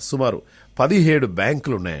 ఇళ్లుండగా సుమారు 17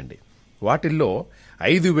 బ్యాంకులున్నాయండి. వాటిల్లో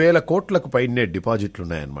 5,000 కోట్లకు పైనే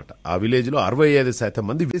డిపాజిట్లున్నాయన్నమాట. ఆ విలేజ్లో 65%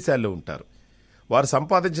 మంది విదేశాల్లో ఉంటారు. వారు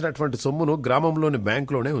సంపాదించినటువంటి సొమ్మును గ్రామంలోని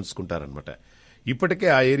బ్యాంకులోనే ఉంచుకుంటారనమాట. ఇప్పటికే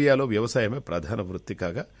ఆ ఏరియాలో వ్యవసాయమే ప్రధాన వృత్తి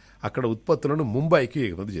కాగా అక్కడ ఉత్పత్తులను ముంబైకి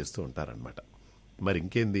ఎగుమతి చేస్తూ ఉంటారనమాట. మరి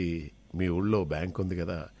ఇంకేంది, మీ ఊళ్ళో బ్యాంక్ ఉంది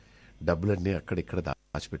కదా, డబ్బులన్నీ అక్కడిక్కడ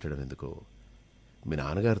దాచిపెట్టడం ఎందుకు? మీ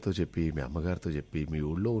నాన్నగారితో చెప్పి, మీ అమ్మగారితో చెప్పి మీ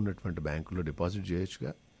ఊళ్ళో ఉన్నటువంటి బ్యాంకుల్లో డిపాజిట్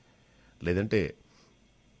చేయొచ్చుగా. లేదంటే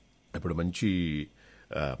ఇప్పుడు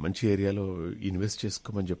మంచి ఏరియాలో ఇన్వెస్ట్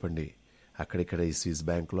చేసుకోమని చెప్పండి. అక్కడిక్కడ ఈ స్విస్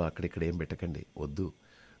బ్యాంకులో అక్కడిక్కడ ఏం పెట్టకండి, వద్దు.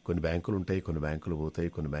 కొన్ని బ్యాంకులు ఉంటాయి, కొన్ని బ్యాంకులు పోతాయి,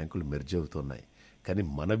 కొన్ని బ్యాంకులు మెర్జ్ అవుతున్నాయి. కానీ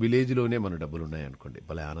మన విలేజ్లోనే మన డబ్బులు ఉన్నాయనుకోండి,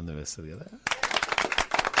 భలే ఆనందం వేస్తుంది కదా.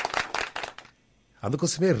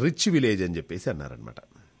 అందుకోసమే రిచ్ విలేజ్ అని చెప్పేసి అన్నారనమాట.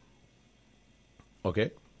 ఓకే,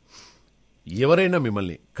 ఎవరైనా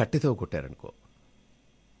మిమ్మల్ని కట్టెతో కొట్టారనుకో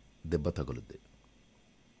దెబ్బ తగులుద్ది.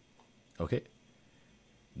 ఓకే,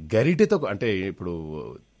 గరిటెతో అంటే ఇప్పుడు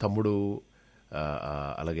తమ్ముడు,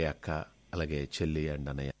 అలాగే అక్క, అలాగే చెల్లి అండ్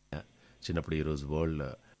అన్నయ్య చిన్నప్పుడు, ఈరోజు world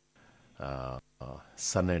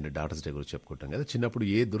sun and daughters day గురించి చెప్పుకుంటాం కదా. చిన్నప్పుడు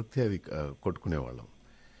ఏ దొరికితే అవి కొట్టుకునేవాళ్ళం.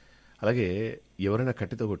 అలాగే ఎవరైనా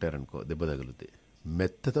కట్టెతో కొట్టారనుకో దెబ్బ తగులుద్ది.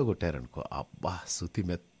 మెత్తతో కొట్టారనుకో అబ్బా సుతి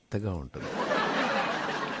మెత్తగా ఉంటుంది.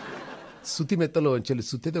 సుతి మెత్తలో చెల్లి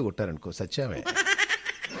సుత్తితో కొట్టారనుకో సత్యామే.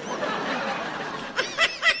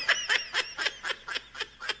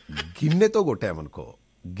 గిన్నెతో కొట్టామనుకో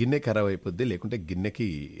గిన్నె ఖరాబ్ అయిపోద్ది, లేకుంటే గిన్నెకి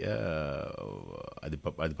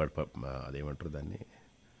అదేమంటారు దాన్ని,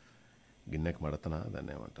 గిన్నెకి మడతనా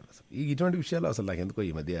దాన్ని ఏమంటారు అసలు. ఇటువంటి విషయాలు అసలు నాకు ఎందుకో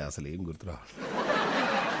ఈ మధ్య అసలు ఏం గుర్తురా.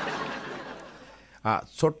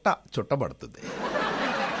 చుట్టబడుతుంది.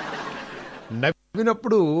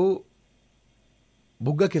 నవ్వినప్పుడు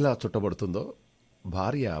బుగ్గకి ఎలా చుట్టబడుతుందో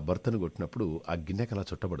భార్య భర్తను కొట్టినప్పుడు ఆ గిన్నెకి అలా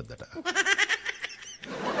చుట్టబడుద్దట.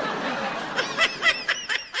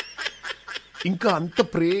 ఇంకా అంత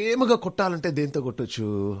ప్రేమగా కొట్టాలంటే దేంతో కొట్టొచ్చు?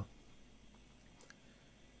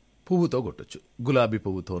 పువ్వుతో కొట్టొచ్చు. గులాబీ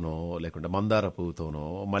పువ్వుతోనో, లేకుంటే మందార పువ్వుతోనో,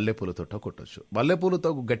 మల్లెపూలతోటో కొట్టొచ్చు. మల్లెపూలతో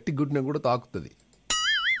గట్టి గుడ్డిన కూడా తాకుతుంది.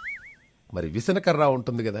 మరి విసనకర్ర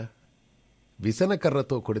ఉంటుంది కదా,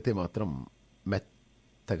 విసనకర్రతో కొడితే మాత్రం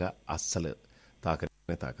మెత్తగా అస్సలు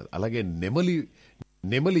తాకదు. అలాగే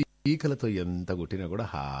నెమలి ఈకలతో ఎంత కొట్టినా కూడా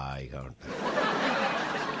హాయిగా ఉంటుంది.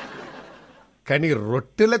 కానీ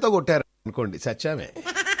రొట్టెలతో కొట్టారు అనుకోండి సచ్చామే,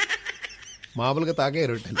 మామూలుగా తాగే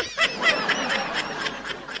రొట్టెలు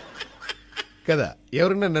కదా.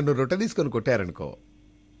 ఎవరైనా నన్ను రొట్టె తీసుకొని కొట్టారనుకో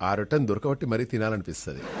ఆ రొట్టెను దొరకబట్టి మరీ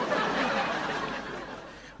తినాలనిపిస్తుంది.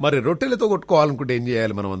 మరి రొట్టెలతో కొట్టుకోవాలనుకుంటే ఏం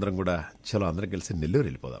చేయాలి? మనం అందరం కూడా చలో అందరం కలిసి నెల్లూరు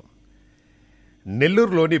వెళ్ళిపోదాం.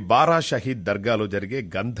 నెల్లూరులోని బారా షహీద్ దర్గాలో జరిగే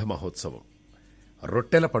గంధ మహోత్సవం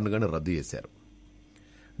రొట్టెల పండుగను రద్దు చేశారు.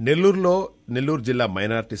 నెల్లూరు జిల్లా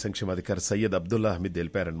మైనారిటీ సంక్షేమ అధికారి సయ్యద్ అబ్దుల్లా హమీద్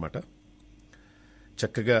తెలిపారనమాట.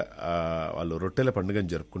 చక్కగా వాళ్ళు రొట్టెల పండుగను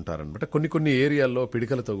జరుపుకుంటారనమాట. కొన్ని ఏరియాల్లో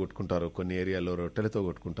పిడికలతో కొట్టుకుంటారు, కొన్ని ఏరియాల్లో రొట్టెలతో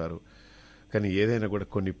కొట్టుకుంటారు. కానీ ఏదైనా కూడా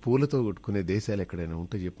కొన్ని పూలతో కొట్టుకునే దేశాలు ఎక్కడైనా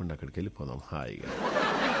ఉంటే చెప్పండి, అక్కడికి వెళ్ళిపోదాం హాయిగా.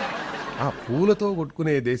 ఆ పూలతో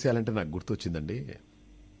కొట్టుకునే దేశాలంటే నాకు గుర్తొచ్చిందండి.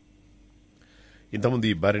 ఇంతకుముందు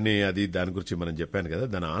ఈ భరణి అది దాని గురించి మనం చెప్పాను కదా,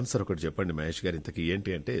 దాని ఆన్సర్ ఒకటి చెప్పండి మహేష్ గారు. ఇంతకీ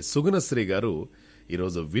ఏంటి అంటే సుగుణశ్రీ గారు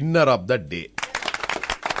ఈరోజు winner of the day.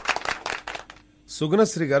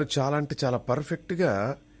 Sugunasri గారు చాలా అంటే చాలా పర్ఫెక్ట్గా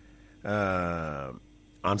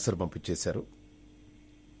ఆన్సర్ పంపించేశారు.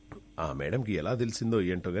 ఆ మేడంకి ఎలా తెలిసిందో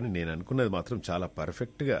ఏంటో కానీ నేను అనుకున్నది మాత్రం చాలా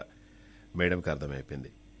పర్ఫెక్ట్గా మేడంకి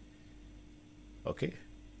అర్థమైపోయింది. ఓకే,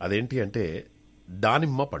 అదేంటి అంటే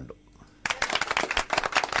దానిమ్మ పండు.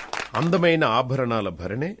 అందమైన ఆభరణాల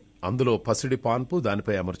భరణే, అందులో పసిడి పాన్పు,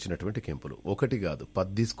 దానిపై అమర్చినటువంటి కెంపులు. ఒకటి కాదు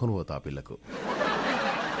 10 తీసుకొని పోతా పిల్లకు.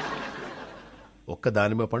 ఒక్క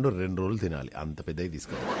దానిమ్మ పండు 2 రోజులు తినాలి, అంత పెద్దగా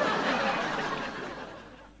తీసుకుని.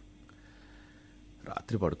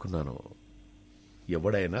 రాత్రి పడుకున్నాను.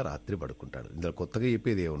 ఎవడైనా రాత్రి పడుకుంటాడు, ఇందులో కొత్తగా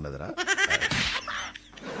చెప్పేది ఏమున్నదిరా.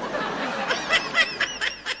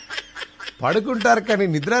 పడుకుంటారు కానీ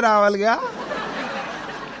నిద్ర రావాలిగా.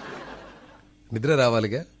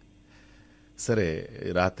 సరే,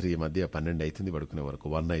 రాత్రి మధ్య 12 అవుతుంది పడుకునే వరకు,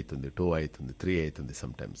 1 అవుతుంది, 2 అవుతుంది, 3 అవుతుంది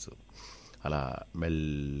సమ్టైమ్స్. అలా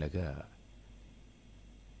మెల్లగా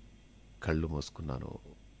కళ్ళు మూసుకున్నాను.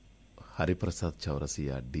 హరిప్రసాద్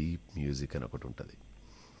చౌరసియా డీప్ మ్యూజిక్ అని ఒకటి ఉంటుంది,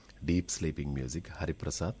 deep sleeping music,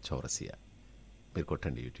 Hariprasad Chaurasia. మీరు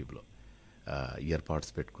కొట్టండి యూట్యూబ్లో. ఇయర్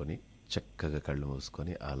పాడ్స్ పెట్టుకొని చక్కగా కళ్ళు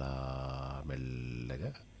మూసుకొని అలా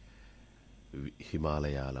మెల్లగా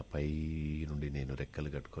హిమాలయాలపై నుండి నేను రెక్కలు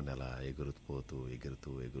కట్టుకొని అలా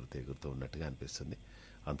ఎగురుతూ ఉన్నట్టుగా అనిపిస్తుంది.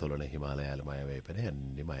 అంతలోనే హిమాలయాలు మాయమైపోయినాయి,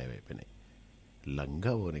 అన్నీ మాయమైపోయినాయి.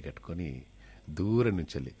 లంగా ఓని కట్టుకొని దూరం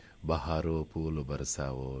నుంచి వెళ్ళి బహారో పూలు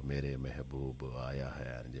బరసావో మేరే మెహబూబ్ ఆయా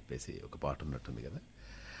హయా అని చెప్పేసి ఒక పాట ఉన్నట్టుంది కదా.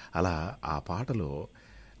 అలా ఆ పాటలో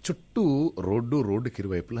చుట్టూ రోడ్డుకి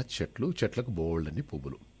ఇరువైపులా చెట్లకు బోల్డ్ అని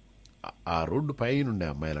పువ్వులు. ఆ రోడ్డు పై నుండి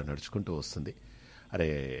అమ్మాయి అలా నడుచుకుంటూ వస్తుంది. అరే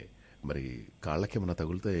మరి కాళ్ళకేమన్నా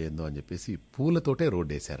తగులుతో ఏందో అని చెప్పేసి పూలతోటే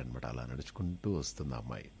రోడ్డు వేశారనమాట. అలా నడుచుకుంటూ వస్తుంది ఆ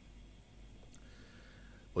అమ్మాయి.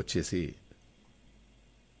 వచ్చేసి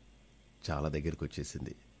చాలా దగ్గరికి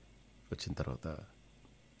వచ్చేసింది. వచ్చిన తర్వాత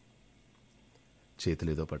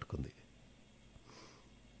చేతులు ఏదో పట్టుకుంది,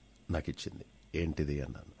 నాకు ఇచ్చింది. ఏంటిది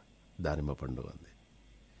అన్నాను. దానిమ్మ పండు అంది.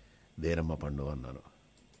 దేనమ్మ పండు అన్నాను.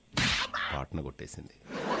 పాటన కొట్టేసింది.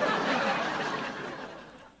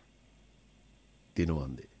 తిను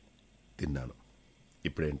అంది. తిన్నాను.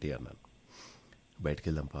 ఇప్పుడేంటి అన్నాను. బయటికి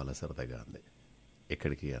వెళ్దాం పాల సరదాగా అంది.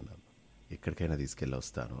 ఎక్కడికి అన్నాను. ఎక్కడికైనా తీసుకెళ్ళి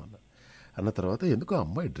వస్తాను అన్న తర్వాత ఎందుకో ఆ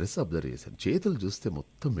అమ్మాయి డ్రెస్ అబ్జర్వ్ చేశాను. చేతులు చూస్తే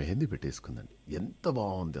మొత్తం మెహందీ పెట్టేసుకుందండి. ఎంత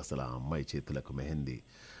బాగుంది అసలు ఆ అమ్మాయి చేతులకు మెహందీ,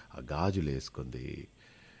 ఆ గాజులు వేసుకుంది,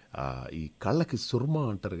 ఈ కళ్ళకి సుర్మా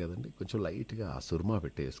అంటారు కదండి, కొంచెం లైట్గా ఆ సుర్మా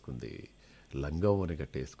పెట్టేసుకుంది, లంగావోని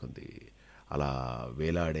కట్టేసుకుంది, అలా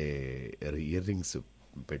వేలాడే ఇయర్ రింగ్స్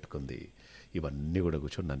పెట్టుకుంది. ఇవన్నీ కూడా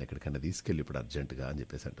కూర్చొని నన్ను ఎక్కడికైనా తీసుకెళ్ళి ఇప్పుడు అర్జెంటుగా అని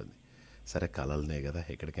చెప్పేసి అంటుంది. సరే కలలనే కదా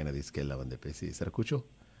ఎక్కడికైనా తీసుకెళ్ళామని చెప్పేసి సరే కూర్చో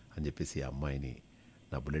అని చెప్పేసి ఆ అమ్మాయిని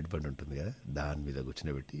నా బుల్లెట్ బండి ఉంటుంది కదా దాని మీద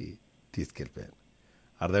కూర్చుని తీసుకెళ్ళిపోయాను.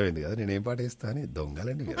 అర్థమైంది కదా నేనేం పాట వేస్తా అని.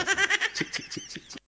 దొంగలండి మీరు. చి చి చి చి చి.